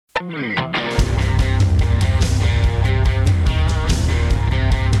Welcome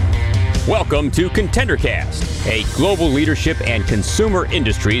to ContenderCast, a global leadership and consumer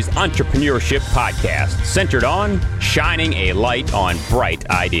industries entrepreneurship podcast centered on shining a light on bright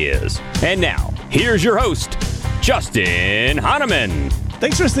ideas. And now, here's your host, Justin Hahnemann.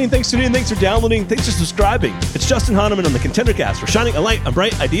 Thanks for listening, thanks for tuning in, thanks for downloading, thanks for subscribing. It's Justin Hahnemann on the ContenderCast. We're shining a light on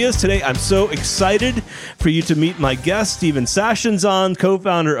bright ideas. Today, I'm so excited for you to meet my guest, Stephen Sashenzon,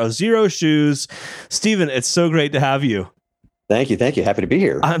 co-founder of Xero Shoes. Stephen, it's so great to have you. Thank you. Happy to be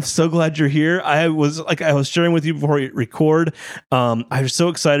here. I'm so glad you're here. I was sharing with you before we record. I was so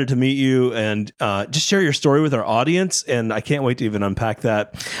excited to meet you and just share your story with our audience. And I can't wait to even unpack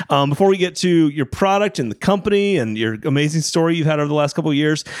that. Before we get to your product and the company and your amazing story you've had over the last couple of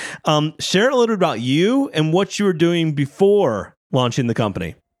years, share a little bit about you and what you were doing before launching the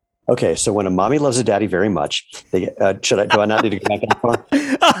company. Okay, so when a mommy loves a daddy very much, do I not need to go back that far?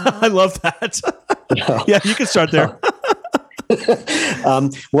 I love that. No. Yeah, you can start there.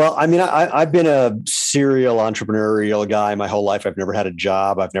 Well, I mean, I've been a serial entrepreneurial guy my whole life. I've never had a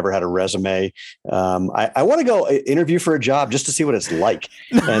job. I've never had a resume. I want to go interview for a job just to see what it's like.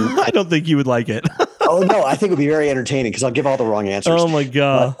 And I don't think you would like it. Oh, no, I think it would be very entertaining because I'll give all the wrong answers. Oh, my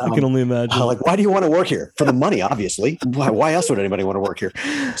God. I can only imagine. Like, why do you want to work here? For the money, obviously. Why else would anybody want to work here?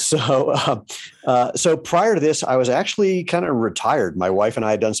 So prior to this, I was actually kind of retired. My wife and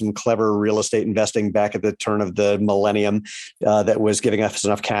I had done some clever real estate investing back at the turn of the millennium that was giving us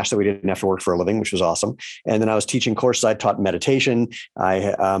enough cash that we didn't have to work for a living, which was awesome. And then I was teaching courses. I taught meditation.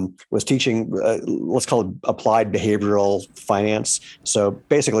 I was teaching, let's call it applied behavioral finance. So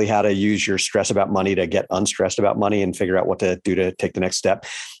basically how to use your stress about money to get unstressed about money and figure out what to do to take the next step.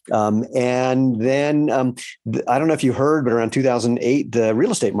 And then I don't know if you heard, but around 2008, the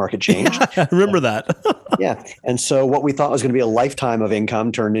real estate market changed. I remember that. Yeah. And so what we thought was going to be a lifetime of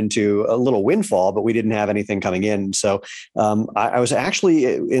income turned into a little windfall, but we didn't have anything coming in. So I was actually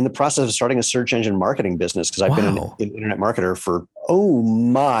in the process of starting a search engine marketing business because I've been an internet marketer for,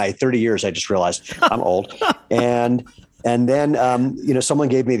 30 years. I just realized I'm old. And then, someone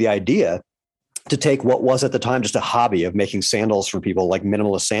gave me the idea to take what was at the time just a hobby of making sandals for people, like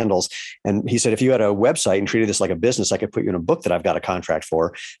minimalist sandals. And he said, if you had a website and treated this like a business, I could put you in a book that I've got a contract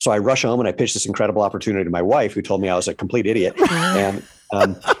for. So I rush home and I pitched this incredible opportunity to my wife, who told me I was a complete idiot.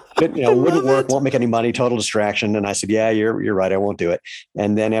 And wouldn't work, won't make any money, total distraction. And I said, yeah, you're right. I won't do it.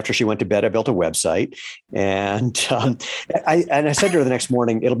 And then after she went to bed, I built a website. And I said to her the next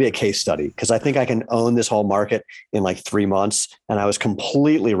morning, it'll be a case study because I think I can own this whole market in like 3 months. And I was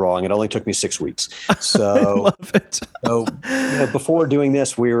completely wrong. It only took me 6 weeks. So, I love it. So before doing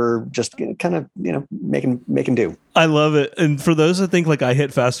this, we were just kind of, making do. I love it. And for those that think like I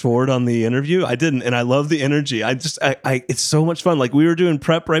hit fast forward on the interview, I didn't. And I love the energy. It's so much fun. Like we were doing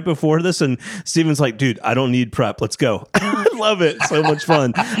prep right before this and Stephen's like, dude, I don't need prep. Let's go. I love it. So much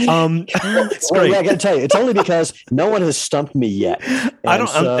fun. It's great. Yeah, I got to tell you, it's only because no one has stumped me yet.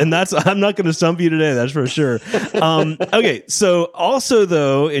 I'm not going to stump you today. That's for sure. Okay. So also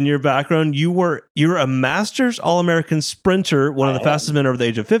though, in your background, you're a Masters All-American sprinter, one of the fastest men over the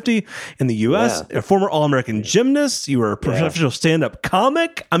age of 50 in the US, a former All-American gymnast. You were a professional stand-up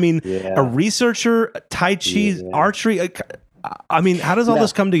comic. I mean, a researcher, Tai Chi, archery. I mean, how does all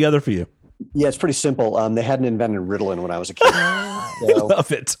this come together for you? Yeah, it's pretty simple. They hadn't invented Ritalin when I was a kid. So I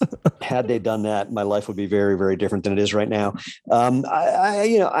love it. Had they done that, my life would be very, very different than it is right now.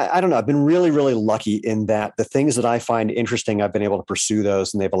 I don't know. I've been really, really lucky in that the things that I find interesting, I've been able to pursue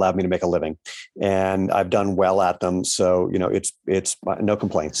those, and they've allowed me to make a living, and I've done well at them. So it's no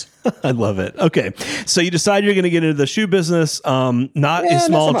complaints. I love it. Okay, so you decide you're going to get into the shoe business. Not a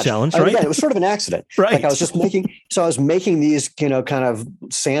small challenge, right? Yeah, it was sort of an accident. Right. Like I was making these, kind of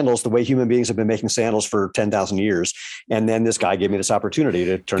sandals the way human beings have been making sandals for 10,000 years. And then this guy gave me this opportunity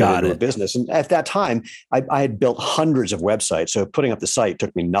to turn it into a business. And at that time, I had built hundreds of websites. So putting up the site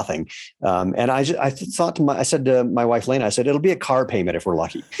took me nothing. And I said to my wife, Lena, I said, it'll be a car payment if we're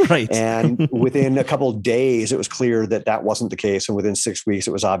lucky. Right. And within a couple of days, it was clear that wasn't the case. And within 6 weeks,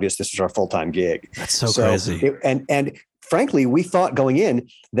 it was obvious this was our full-time gig. That's so crazy. And frankly, we thought going in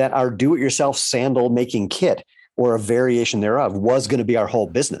that our do-it-yourself sandal making kit or a variation thereof was going to be our whole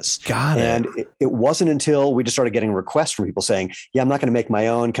business. Got it. And it wasn't until we just started getting requests from people saying, yeah, I'm not going to make my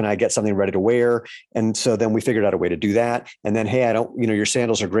own. Can I get something ready to wear? And so then we figured out a way to do that. And then, hey, your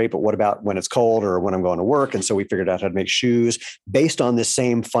sandals are great, but what about when it's cold or when I'm going to work? And so we figured out how to make shoes based on this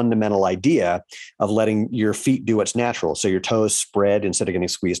same fundamental idea of letting your feet do what's natural. So your toes spread instead of getting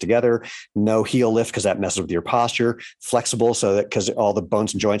squeezed together, no heel lift because that messes with your posture, flexible so that because all the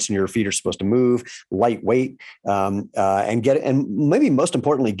bones and joints in your feet are supposed to move, lightweight. and maybe most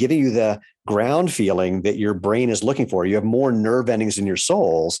importantly, giving you the ground feeling that your brain is looking for. You have more nerve endings in your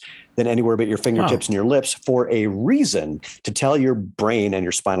soles than anywhere but your fingertips and your lips for a reason, to tell your brain and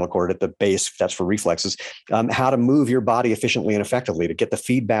your spinal cord at the base, that's for reflexes, how to move your body efficiently and effectively, to get the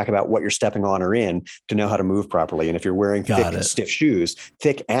feedback about what you're stepping on or in, to know how to move properly. And if you're wearing thick and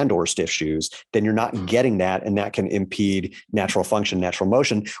or stiff shoes, then you're not getting that. And that can impede natural function, natural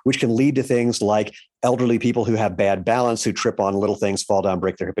motion, which can lead to things like elderly people who have bad balance, who trip on little things, fall down,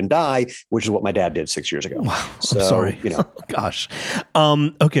 break their hip and die, which is what my dad did 6 years ago. Wow. So, I'm sorry. Gosh.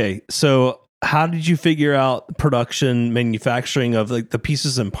 Okay. So how did you figure out production, manufacturing of like the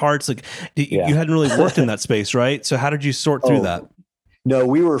pieces and parts? Like you hadn't really worked in that space, right? So how did you sort through that? No,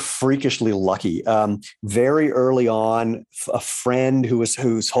 we were freakishly lucky. Very early on, a friend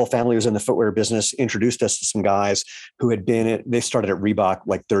whose whole family was in the footwear business introduced us to some guys who had they started at Reebok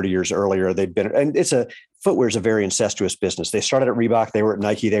like 30 years earlier. And footwear is a very incestuous business. They started at Reebok, they were at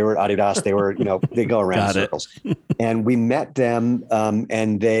Nike, they were at Adidas, they were, they go around in circles. And we met them,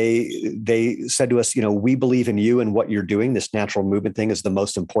 and they said to us, we believe in you and what you're doing. This natural movement thing is the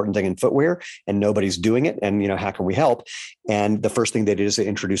most important thing in footwear, and nobody's doing it. And, how can we help? And the first thing they did is they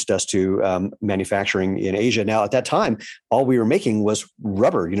introduced us to manufacturing in Asia. Now, at that time, all we were making was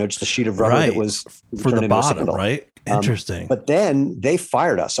rubber, just a sheet of rubber that was for the bottom, right? Interesting. But then they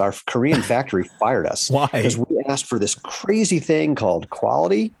fired us. Our Korean factory fired us. Why? Because we asked for this crazy thing called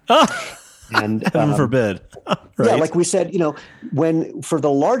quality. And heaven forbid. Right? Yeah, like we said, when for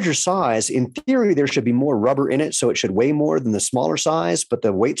the larger size, in theory, there should be more rubber in it, so it should weigh more than the smaller size, but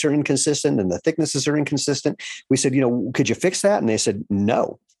the weights are inconsistent and the thicknesses are inconsistent. We said, could you fix that? And they said,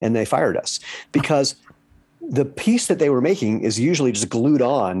 no. And they fired us because the piece that they were making is usually just glued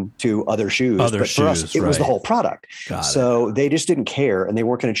on to other shoes. But for us, it was the whole product. So they just didn't care, and they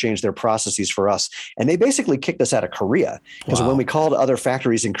weren't going to change their processes for us. And they basically kicked us out of Korea because when we called other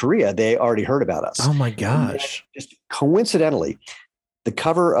factories in Korea, they already heard about us. Oh my gosh. Just coincidentally, the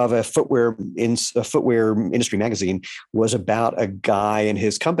cover of a footwear industry magazine was about a guy and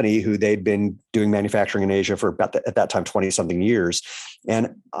his company who they'd been doing manufacturing in Asia for about at that time 20 something years.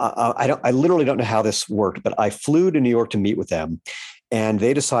 And I literally don't know how this worked, but I flew to New York to meet with them. And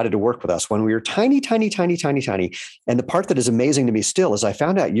they decided to work with us when we were tiny, tiny, tiny, tiny, tiny. And the part that is amazing to me still is I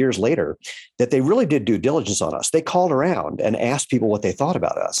found out years later that they really did due diligence on us. They called around and asked people what they thought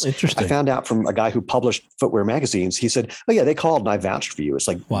about us. Interesting. I found out from a guy who published footwear magazines. He said, "Oh yeah, they called and I vouched for you." It's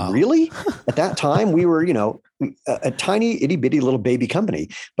like, wow. Really? At that time, we were, a tiny itty bitty little baby company,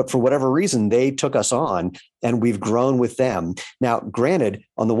 but for whatever reason, they took us on and we've grown with them. Now, granted,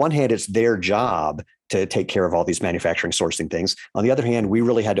 on the one hand, it's their job to take care of all these manufacturing sourcing things. On the other hand, we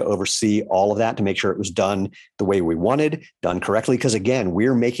really had to oversee all of that to make sure it was done the way we wanted, done correctly. Because again,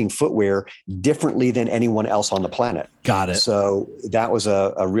 we're making footwear differently than anyone else on the planet. Got it. So that was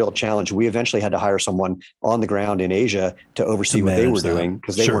a real challenge. We eventually had to hire someone on the ground in Asia to oversee what they were doing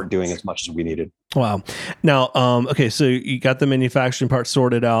because they weren't doing as much as we needed. Wow. Now, okay, so you got the manufacturing part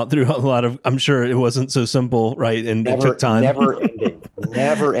sorted out through a lot of, I'm sure it wasn't so simple, right? And it took time.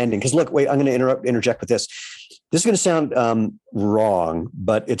 Never ending. Because look, wait, I'm going to interject with this. This is going to sound wrong,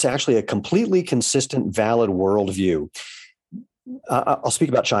 but it's actually a completely consistent, valid worldview. I'll speak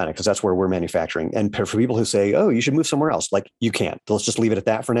about China because that's where we're manufacturing. And for people who say, "Oh, you should move somewhere else," like you can't. Let's just leave it at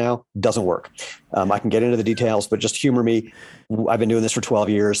that for now. Doesn't work. I can get into the details, but just humor me. I've been doing this for 12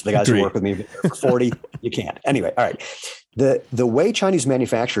 years. The guys who work with me for 40, you can't. Anyway, all right. The way Chinese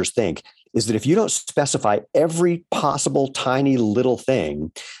manufacturers think is that if you don't specify every possible tiny little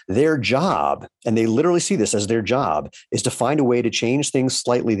thing, their job, and they literally see this as their job, is to find a way to change things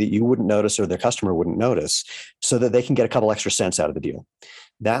slightly that you wouldn't notice or their customer wouldn't notice so that they can get a couple extra cents out of the deal.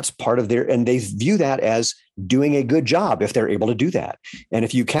 That's part of and they view that as doing a good job if they're able to do that. And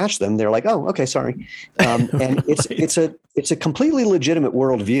if you catch them, they're like, "Oh, okay, sorry." And it's a completely legitimate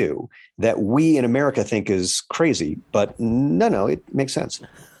worldview that we in America think is crazy, but no, it makes sense.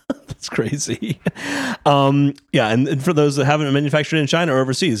 That's crazy. Yeah. And for those that haven't manufactured in China or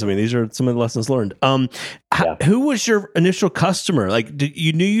overseas, I mean, these are some of the lessons learned. Who was your initial customer? Like,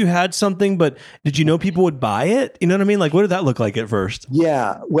 you knew you had something, but did you know people would buy it? You know what I mean? Like, what did that look like at first?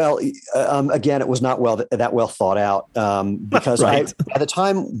 Yeah. Well, again, it was not that well thought out because right. by the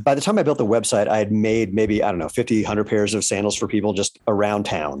time I built the website, I had made maybe, 50, 100 pairs of sandals for people just around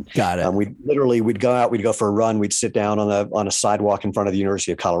town. Got it. We'd go out, we'd go for a run. We'd sit down on a sidewalk in front of the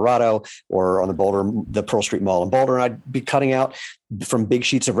University of Colorado. Colorado or on the Pearl Street Mall in Boulder. And I'd be cutting out from big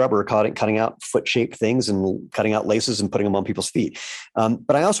sheets of rubber, cutting out foot-shaped things and cutting out laces and putting them on people's feet.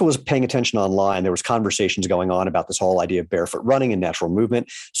 But I also was paying attention online. There was conversations going on about this whole idea of barefoot running and natural movement.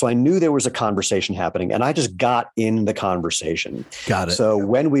 So I knew there was a conversation happening, and I just got in the conversation. Got it. So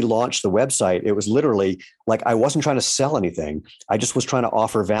when we launched the website, it was literally like I wasn't trying to sell anything. I just was trying to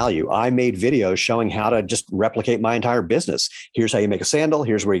offer value. I made videos showing how to just replicate my entire business. Here's how you make a sandal.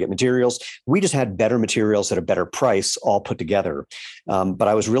 Here's where you get materials. We just had better materials at a better price all put together. But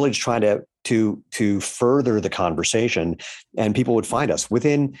I was really just trying to further the conversation, and people would find us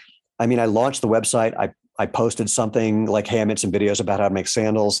I launched the website. I posted something like, hey, I made some videos about how to make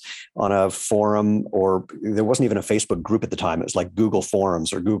sandals on a forum, or there wasn't even a Facebook group at the time. It was like Google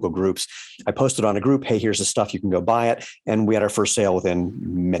Forums or Google Groups. I posted on a group, hey, here's the stuff, you can go buy it. And we had our first sale within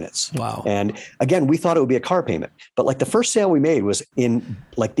minutes. Wow. And again, we thought it would be a car payment, but like the first sale we made was in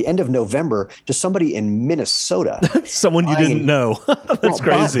like the end of November to somebody in Minnesota. Someone you didn't know. That's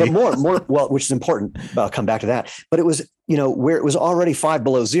crazy. But more, which is important. I'll come back to that. But it was, where it was already 5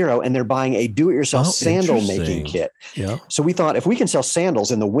 below zero, and they're buying a do-it-yourself sandal making kit. Yeah. So we thought if we can sell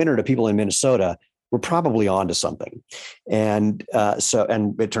sandals in the winter to people in Minnesota, we're probably onto something. And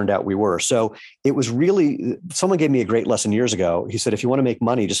and it turned out we were. So it was really, someone gave me a great lesson years ago. He said, if you want to make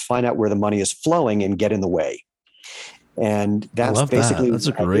money, just find out where the money is flowing and get in the way. And that's basically that's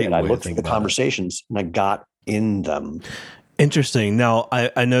a great way I looked to at the conversations and I got in them. Interesting. Now,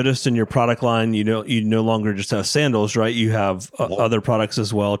 I noticed in your product line, you no longer just have sandals, right? You have other products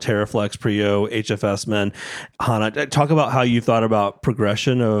as well: TerraFlex, Prio, HFS Men, Hana. Talk about how you thought about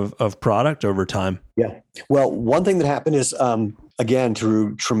progression of product over time. Yeah. Well, one thing that happened is, again,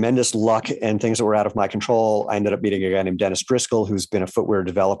 through tremendous luck and things that were out of my control, I ended up meeting a guy named Dennis Driscoll, who's been a footwear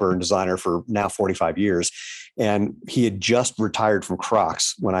developer and designer for now 45 years. And he had just retired from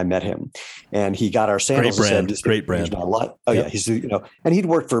Crocs when I met him. And he got our sandals. Great brand. Oh, yeah. He's, and he'd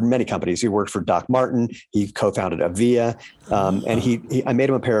worked for many companies. He worked for Doc Martin. He co-founded Avia. And I made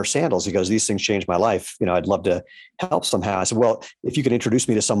him a pair of sandals. He goes, these things changed my life. I'd love to help somehow. I said, well, if you could introduce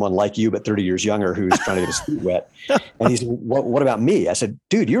me to someone like you, but 30 years younger, who's trying to get his feet wet. And he said, what about me? I said,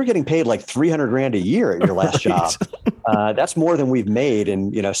 dude, you were getting paid like $300,000 a year at your last job. That's more than we've made.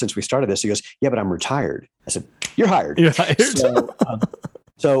 And, since we started this, he goes, yeah, but I'm retired. I said, you're hired. You're hired.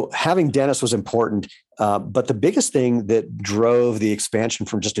 So having Dennis was important. But the biggest thing that drove the expansion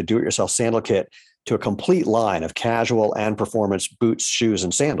from just a do-it-yourself sandal kit to a complete line of casual and performance boots, shoes,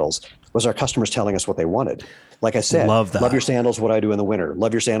 and sandals was our customers telling us what they wanted. Like I said, love your sandals, what I do in the winter.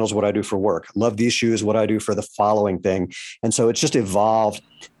 Love your sandals, what I do for work. Love these shoes, what I do for the following thing. And so it's just evolved.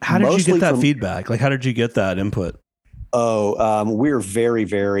 How did you get that feedback? Like, how did you get that input? We're very,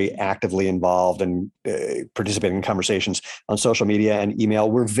 very actively involved and participating in conversations on social media and email.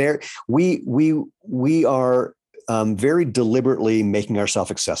 We are very deliberately making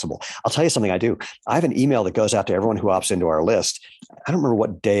ourselves accessible. I'll tell you something I do. I have an email that goes out to everyone who opts into our list. I don't remember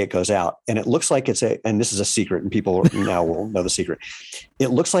what day it goes out. And it looks like and this is a secret, and people now will know the secret. It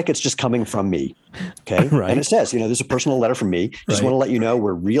looks like it's just coming from me. Okay. Right. And it says, there's a personal letter from me. Just want to let you know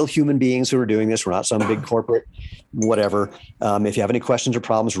we're real human beings who are doing this. We're not some big corporate whatever. If you have any questions or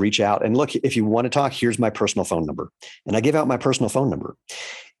problems, reach out. And look, if you want to talk, here's my personal phone number. And I give out my personal phone number.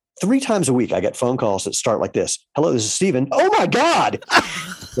 3 times a week, I get phone calls that start like this. Hello, this is Stephen. Oh my God.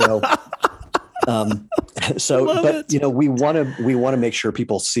 We want to make sure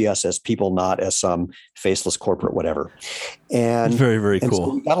people see us as people, not as some faceless corporate whatever. And very, very cool.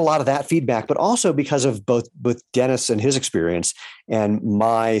 So we got a lot of that feedback, but also because of both Dennis and his experience and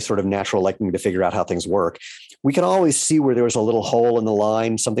my sort of natural liking to figure out how things work. We could always see where there was a little hole in the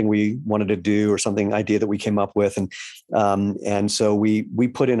line, something we wanted to do or something idea that we came up with. And so we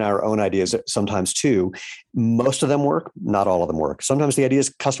put in our own ideas sometimes too. Most of them work, not all of them work. Sometimes the ideas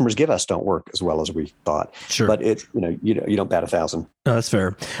customers give us don't work as well as we thought. Sure. But you don't bat 1,000. No, that's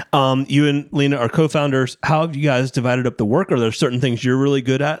fair. You and Lena are co-founders. How have you guys divided up the work? Are there certain things you're really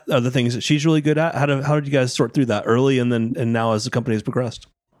good at? Other things that she's really good at? How did you guys sort through that early and now as the company has progressed?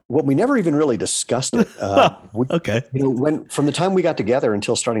 Well, we never even really discussed it. Okay. From the time we got together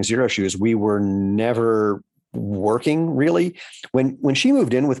until starting Xero Shoes, we were never working really. When she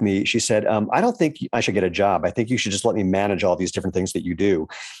moved in with me, she said, I don't think I should get a job. I think you should just let me manage all these different things that you do.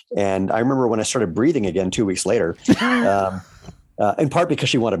 And I remember when I started breathing again 2 weeks later, in part because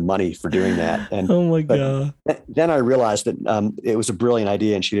she wanted money for doing that. And oh my God. Then I realized that it was a brilliant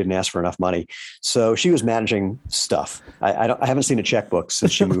idea and she didn't ask for enough money. So she was managing stuff. I haven't seen a checkbook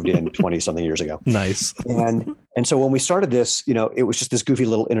since she moved in 20 something years ago. Nice. And so when we started this, it was just this goofy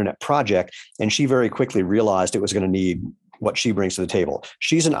little internet project. And she very quickly realized it was going to need what she brings to the table.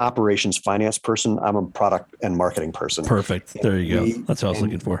 She's an operations finance person. I'm a product and marketing person. Perfect. There you go. That's what I was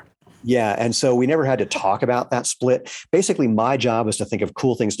looking for. Yeah. And so we never had to talk about that split. Basically, my job was to think of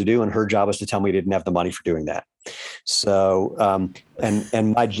cool things to do, and her job was to tell me we didn't have the money for doing that. So,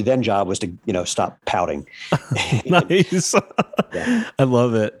 and my then job was to, stop pouting. Nice. Yeah. I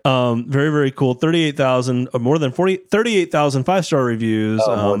love it. Very, very cool. 38,000 or more than 38,000 5-star reviews,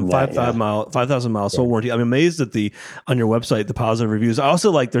 5,000 mile soul warranty. I'm amazed at on your website, the positive reviews. I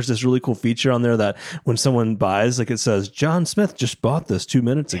also there's this really cool feature on there that when someone buys, it says, John Smith just bought this 2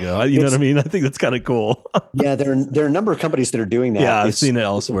 minutes ago. You know what I mean? I think that's kind of cool. Yeah. There are a number of companies that are doing that. Yeah. I've seen it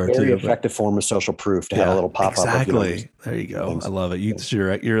elsewhere too. Very effective form of social proof to have a little pop-up. Exactly. There you go. I love it.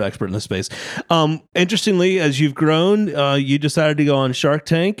 You're an expert in this space. Interestingly, as you've grown, you decided to go on Shark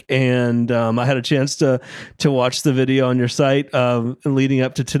Tank, and I had a chance to watch the video on your site leading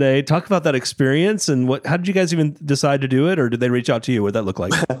up to today. Talk about that experience and how did you guys even decide to do it, or did they reach out to you? What did that look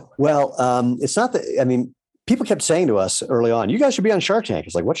like? Well, it's not that. I mean, people kept saying to us early on, "You guys should be on Shark Tank."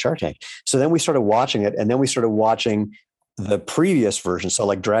 It's like, what Shark Tank? So then we started watching it, and then we started watching the previous version. So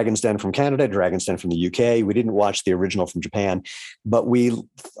like Dragon's Den from Canada, Dragon's Den from the UK. We didn't watch the original from Japan, but we,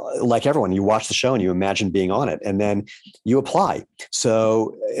 like everyone, you watch the show and you imagine being on it, and then you apply.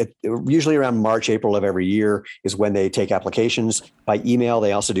 So usually around March, April of every year is when they take applications. By email,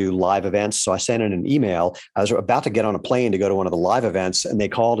 they also do live events. So I sent in an email. I was about to get on a plane to go to one of the live events, and they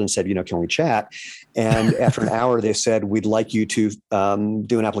called and said, can we chat? And after an hour, they said, we'd like you to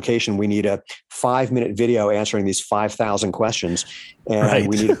do an application. We need a 5-minute video answering these 5,000 questions. And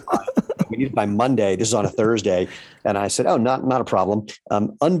we need it by Monday. This is on a Thursday. And I said, oh, not a problem.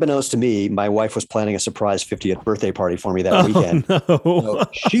 Unbeknownst to me, my wife was planning a surprise 50th birthday party for me that weekend. No. So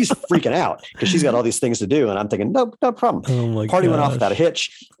she's freaking out because she's got all these things to do. And I'm thinking, no problem. Oh Party went off without a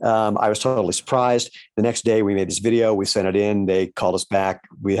hitch. I was totally surprised. The next day we made this video. We sent it in. They called us back.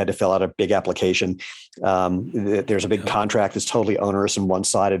 We had to fill out a big application. There's a big contract that's totally onerous and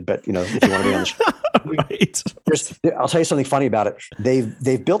one-sided, but if you want to be on the show. Right. I'll tell you something funny about it.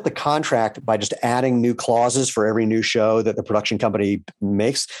 They've built the contract by just adding new clauses for every new show that the production company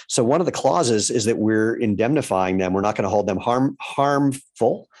makes. So one of the clauses is that we're indemnifying them. We're not going to hold them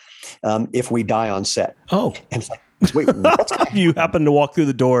harmful if we die on set. Oh, and it's like, wait, what's you happen to walk through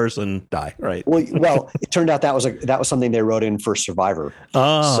the doors and die, right? Well, it turned out that was something they wrote in for Survivor.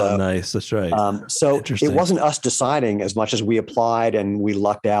 Oh, so, nice. That's right. So it wasn't us deciding as much as we applied and we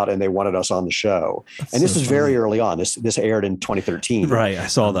lucked out and they wanted us on the show. And this is very early on. This aired in 2013. Right. I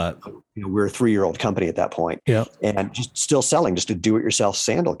saw that. We're a 3-year-old company at that point. Yeah. And just still selling just a do-it-yourself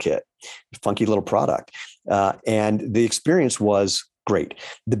sandal kit, funky little product. And the experience was great.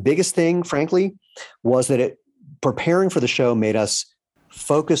 The biggest thing, frankly, was that preparing for the show made us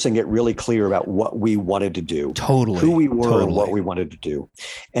focus and get really clear about what we wanted to do, who we were and what we wanted to do.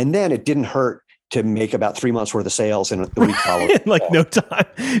 And then it didn't hurt to make about 3 months worth of sales in the week following. No time.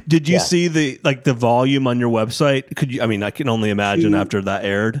 Did you see the volume on your website? I can only imagine after that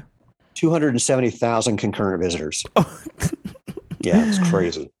aired. 270,000 concurrent visitors. Yeah, it's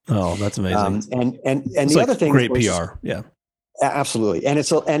crazy. Oh, that's amazing. And the other thing, great PR. Yeah, absolutely.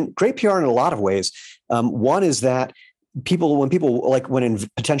 And great PR in a lot of ways. One is that when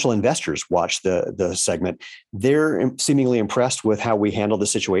potential investors watch the segment, they're seemingly impressed with how we handled the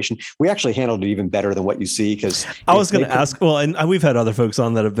situation. We actually handled it even better than what you see. Because I was going to ask, and we've had other folks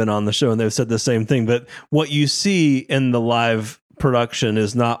on that have been on the show and they've said the same thing, but what you see in the live production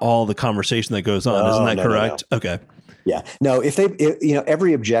is not all the conversation that goes on. Isn't that correct? No. Okay. Yeah, no,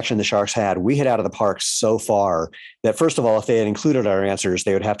 every objection the Sharks had, we hit out of the park so far that, first of all, if they had included our answers,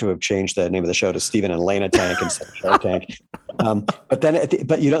 they would have to have changed the name of the show to Stephen and Lena Tank instead of Shark Tank.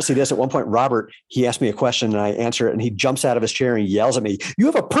 But you don't see this. At one point, Robert, he asked me a question and I answer it and he jumps out of his chair and he yells at me, "You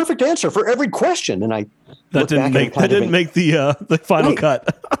have a perfect answer for every question." And I didn't make the final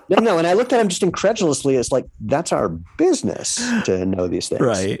cut. No. And I looked at him just incredulously. It's like, that's our business to know these things.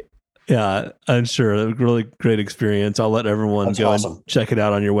 Right. Yeah, I'm sure. A really great experience. I'll let everyone go and check it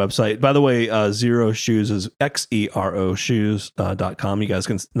out on your website. By the way, Xero Shoes is XERO shoes.com. You guys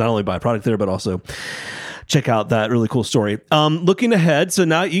can not only buy product there, but also check out that really cool story. Looking ahead, so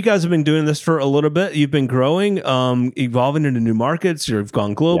now you guys have been doing this for a little bit. You've been growing, evolving into new markets. You've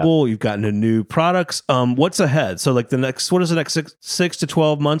gone global. You've gotten into new products. What's ahead? So what does the next 6 to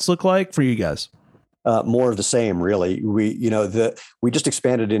 12 months look like for you guys? more of the same, really. We just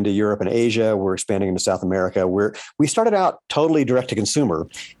expanded into Europe and Asia. We're expanding into South America. We started out totally direct to consumer,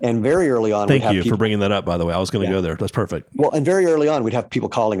 and very early on, thank you for bringing that up. By the way, I was going to go there. That's perfect. Well, and very early on, we'd have people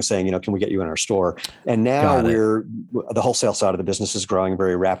calling and saying, can we get you in our store? And now the wholesale side of the business is growing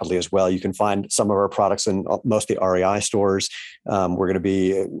very rapidly as well. You can find some of our products in most of the REI stores. We're going to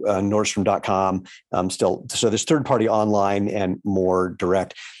be Nordstrom.com still. So there's third-party online and more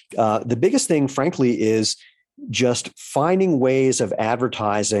direct. The biggest thing, frankly, is just finding ways of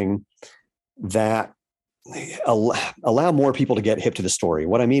advertising that allow more people to get hip to the story.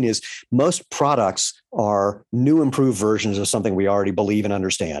 What I mean is most products are new, improved versions of something we already believe and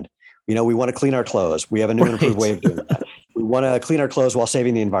understand. We want to clean our clothes. We have a new and improved way of doing that. We want to clean our clothes while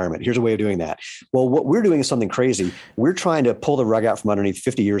saving the environment. Here's a way of doing that. Well, what we're doing is something crazy. We're trying to pull the rug out from underneath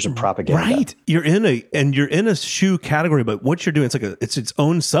 50 years of propaganda. Right. You're in a shoe category, but what you're doing, it's its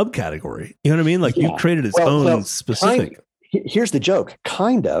own subcategory. You know what I mean? Like you've created its own specific. Here's the joke.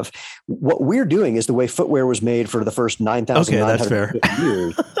 Kind of. What we're doing is the way footwear was made for the first 9,950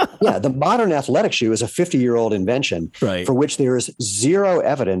 years. Yeah, the modern athletic shoe is a 50-year-old invention for which there is zero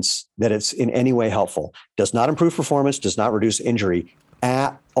evidence that it's in any way helpful. Does not improve performance, does not reduce injury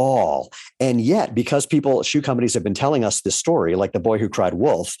at all. And yet, because shoe companies have been telling us this story, like the boy who cried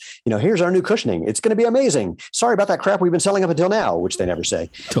wolf, here's our new cushioning. It's going to be amazing. Sorry about that crap we've been selling up until now, which they never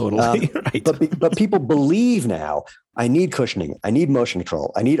say. Totally. Right. But people believe now, I need cushioning. I need motion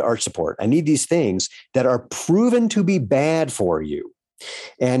control. I need arch support. I need these things that are proven to be bad for you.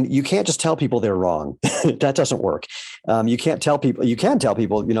 And you can't just tell people they're wrong. That doesn't work. You can tell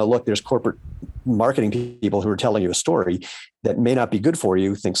people, look, there's corporate marketing people who are telling you a story that may not be good for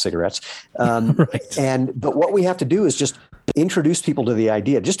you, think cigarettes. But what we have to do is just introduce people to the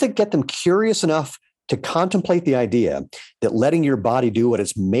idea, just to get them curious enough to contemplate the idea that letting your body do what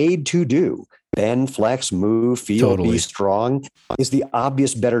it's made to do, bend, flex, move, feel, be strong, is the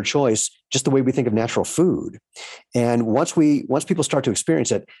obvious better choice, just the way we think of natural food. And once people start to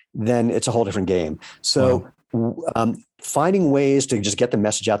experience it, then it's a whole different game. So finding ways to just get the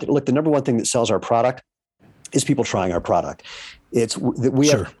message out there. Look, the number one thing that sells our product is people trying our product. It's that we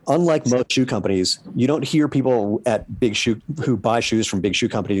have, unlike most shoe companies, you don't hear people at big shoe who buy shoes from big shoe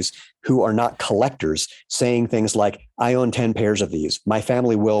companies who are not collectors saying things like, I own 10 pairs of these. My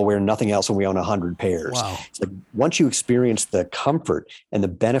family will wear nothing else when we own 100 pairs. Wow. It's like once you experience the comfort and the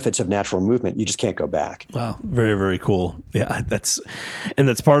benefits of natural movement, you just can't go back. Wow. Very, very cool. Yeah. That's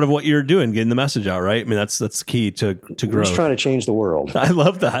part of what you're doing, getting the message out, right? I mean, that's key to grow. We're just trying to change the world. I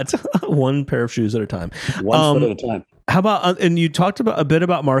love that. One pair of shoes at a time. One foot at a time. How about, and you talked a bit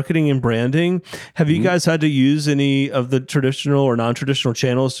about marketing and branding. Have you guys had to use any of the traditional or non-traditional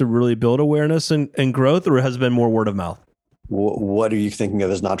channels to really build awareness and growth, or has it been more word of mouth? What are you thinking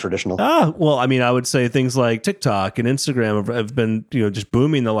of as non-traditional? Well, I mean, I would say things like TikTok and Instagram have been, just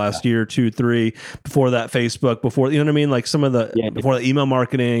booming the last year, 2, 3. Before that, Facebook. Before, you know what I mean? Like some of before the email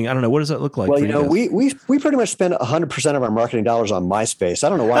marketing. I don't know. What does that look like? Well, we pretty much spend 100% of our marketing dollars on MySpace. I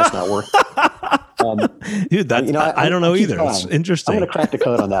don't know why it's not working. Dude, I don't know either. It's interesting. I'm going to crack the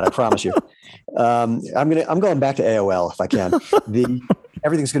code on that. I promise you. I'm going back to AOL if I can.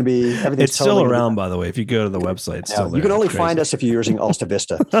 Everything's it's still around, by the way. If you go to the website, it's still there. You can only find us if you're using Alta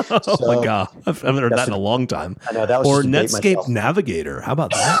Vista. My God. I haven't heard that in a long time. I know. That was or Netscape Navigator. How about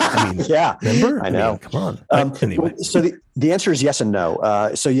that? I mean, yeah. Remember? I know. Come on. Anyway. So the answer is yes and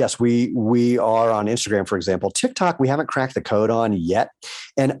no. So yes, we are on Instagram, for example. TikTok, we haven't cracked the code on yet.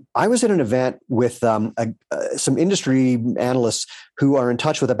 And I was at an event with some industry analysts who are in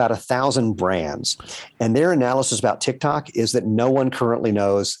touch with about 1,000 brands. And their analysis about TikTok is that no one currently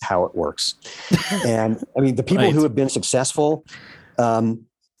knows how it works. And I mean, the people who have been successful,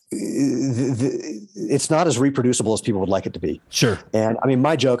 it's not as reproducible as people would like it to be. Sure. And I mean,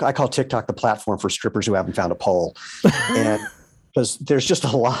 my joke, I call TikTok the platform for strippers who haven't found a pole. And because there's just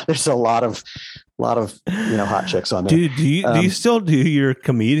a lot of hot chicks on there. Dude, do you still do your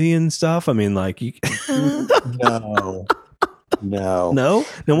comedian stuff? I mean, like you No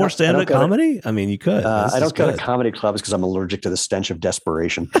more stand-up comedy. I mean, you could. I don't go to comedy clubs because I'm allergic to the stench of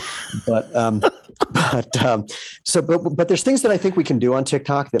desperation. But there's things that I think we can do on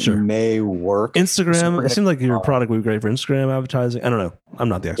TikTok that may work. Instagram. It seems like your product would be great for Instagram advertising. I don't know. I'm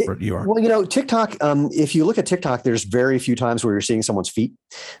not the expert. You are. Well, TikTok. If you look at TikTok, there's very few times where you're seeing someone's feet.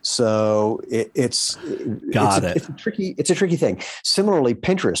 So it's a tricky thing. Similarly,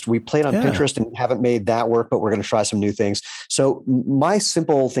 Pinterest. We played on Pinterest and haven't made that work, but we're going to try some new things. So my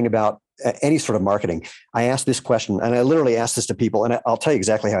simple thing about any sort of marketing, I ask this question, and I literally ask this to people, and I'll tell you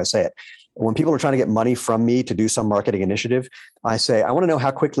exactly how I say it. when people are trying to get money from me to do some marketing initiative, I say, I want to know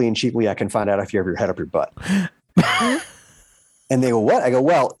how quickly and cheaply I can find out if you have your head up your butt. And they go, what? I go,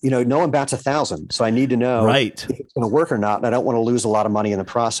 well, no one bats 1,000. So I need to know if it's going to work or not. And I don't want to lose a lot of money in the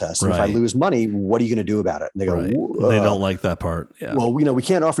process. And if I lose money, what are you going to do about it? And they go, they don't like that part. Yeah. Well, we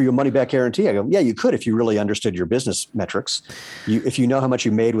can't offer you a money back guarantee. I go, yeah, you could if you really understood your business metrics. If you know how much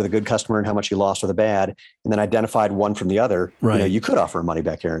you made with a good customer and how much you lost with a bad, and then identified one from the other, you could offer a money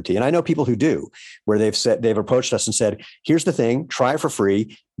back guarantee. And I know people who do, where they've approached us and said, here's the thing, try it for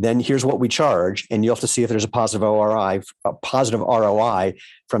free. Then here's what we charge, and you'll have to see if there's a positive ROI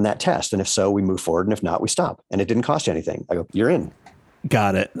from that test. And if so, we move forward. And if not, we stop. And it didn't cost you anything. I go, you're in.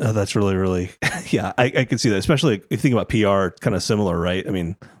 Got it. Oh, that's really, really, yeah, I can see that. Especially if you think about PR, kind of similar, right? I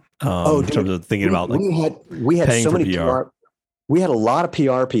mean, in terms of thinking about we had so many PR. We had a lot of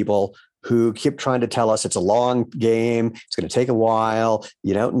PR people who kept trying to tell us it's a long game. It's going to take a while.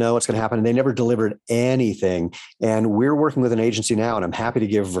 You don't know what's going to happen. And they never delivered anything. And we're working with an agency now, and I'm happy to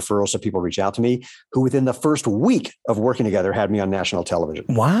give referrals to people reach out to me who within the first week of working together had me on national television.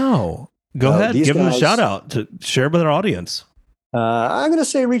 Wow. Go ahead. Give them a shout out to share with our audience. I'm going to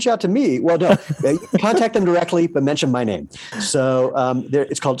say reach out to me. Well, no, contact them directly, but mention my name. So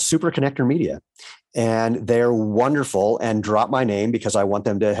it's called Super Connector Media. And they're wonderful, and drop my name because I want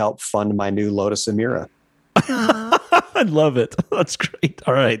them to help fund my new Lotus Emira. I love it. That's great.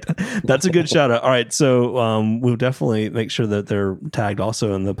 All right. That's a good shout out. All right. So we'll definitely make sure that they're tagged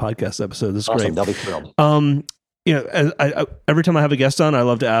also in the podcast episode. This is awesome. great. They'll be thrilled. I every time I have a guest on, I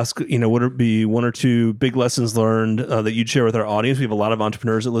love to ask, would it be one or two big lessons learned that you'd share with our audience? We have a lot of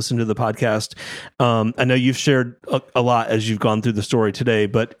entrepreneurs that listen to the podcast. I know you've shared a lot as you've gone through the story today,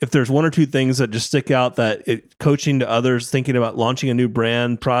 but if there's one or two things that just stick out coaching to others, thinking about launching a new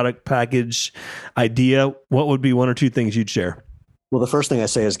brand, product, package, idea, what would be one or two things you'd share? Well, the first thing I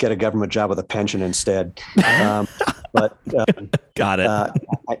say is get a government job with a pension instead. Got it.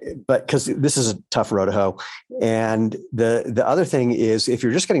 But because this is a tough road to hoe. And the other thing is, if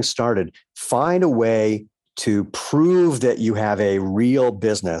you're just getting started, find a way to prove that you have a real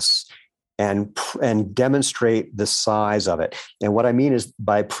business and demonstrate the size of it. And what I mean is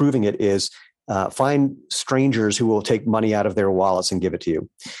by proving it is find strangers who will take money out of their wallets and give it to you.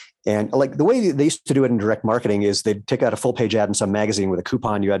 And like the way they used to do it in direct marketing is they'd take out a full page ad in some magazine with a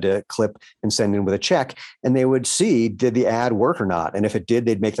coupon you had to clip and send in with a check. And they would see, did the ad work or not? And if it did,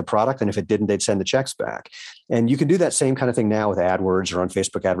 they'd make the product. And if it didn't, they'd send the checks back. And you can do that same kind of thing now with AdWords or on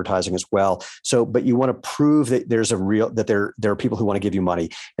Facebook advertising as well. So, but you want to prove that there are people who want to give you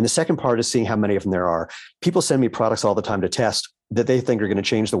money. And the second part is seeing how many of them there are. People send me products all the time to test that they think are going to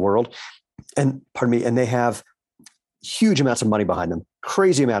change the world. And they have huge amounts of money behind them,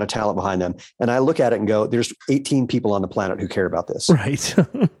 crazy amount of talent behind them. And I look at it and go, there's 18 people on the planet who care about this. Right.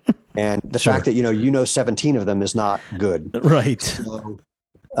 And the fact that, 17 of them is not good. Right. So,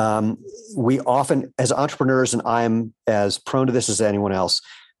 we often, as entrepreneurs, and I'm as prone to this as anyone else,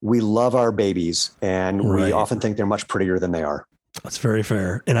 we love our babies, and we often think they're much prettier than they are. That's very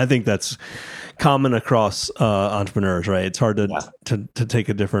fair. And I think that's common across entrepreneurs, right? It's hard to take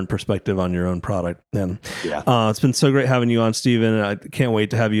a different perspective on your own product. And it's been so great having you on, Stephen. And I can't wait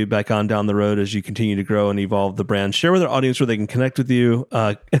to have you back on down the road as you continue to grow and evolve the brand. Share with our audience where they can connect with you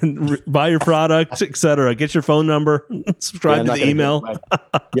and buy your product, et cetera. Get your phone number, subscribe to the email.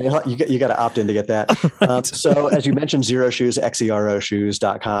 You got to opt in to get that. So as you mentioned, Zero Shoes,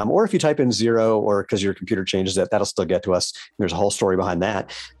 xeroshoes.com, or if you type in Zero, or because your computer changes it, that'll still get to us. There's a whole story behind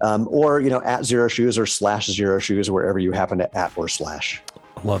that. Or, at Zero Shoes or /Zero Shoes, wherever you happen to @ or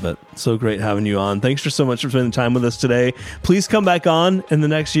 / Love it. So great having you on. Thanks so much for spending time with us today. Please come back on in the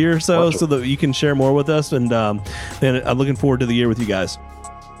next year or so that you can share more with us. And I'm looking forward to the year with you guys.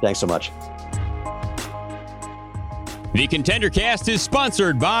 Thanks so much. The ContenderCast is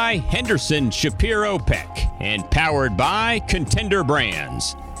sponsored by Henderson Shapiro Peck and powered by Contender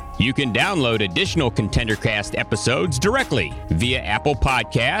Brands. You can download additional ContenderCast episodes directly via Apple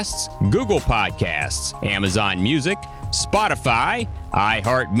Podcasts, Google Podcasts, Amazon Music, Spotify,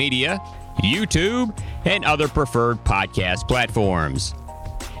 iHeartMedia, YouTube, and other preferred podcast platforms.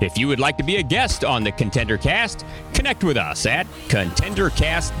 If you would like to be a guest on the ContenderCast, connect with us at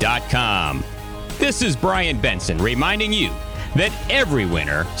contendercast.com. This is Brian Benson reminding you that every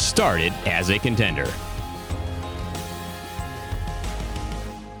winner started as a contender.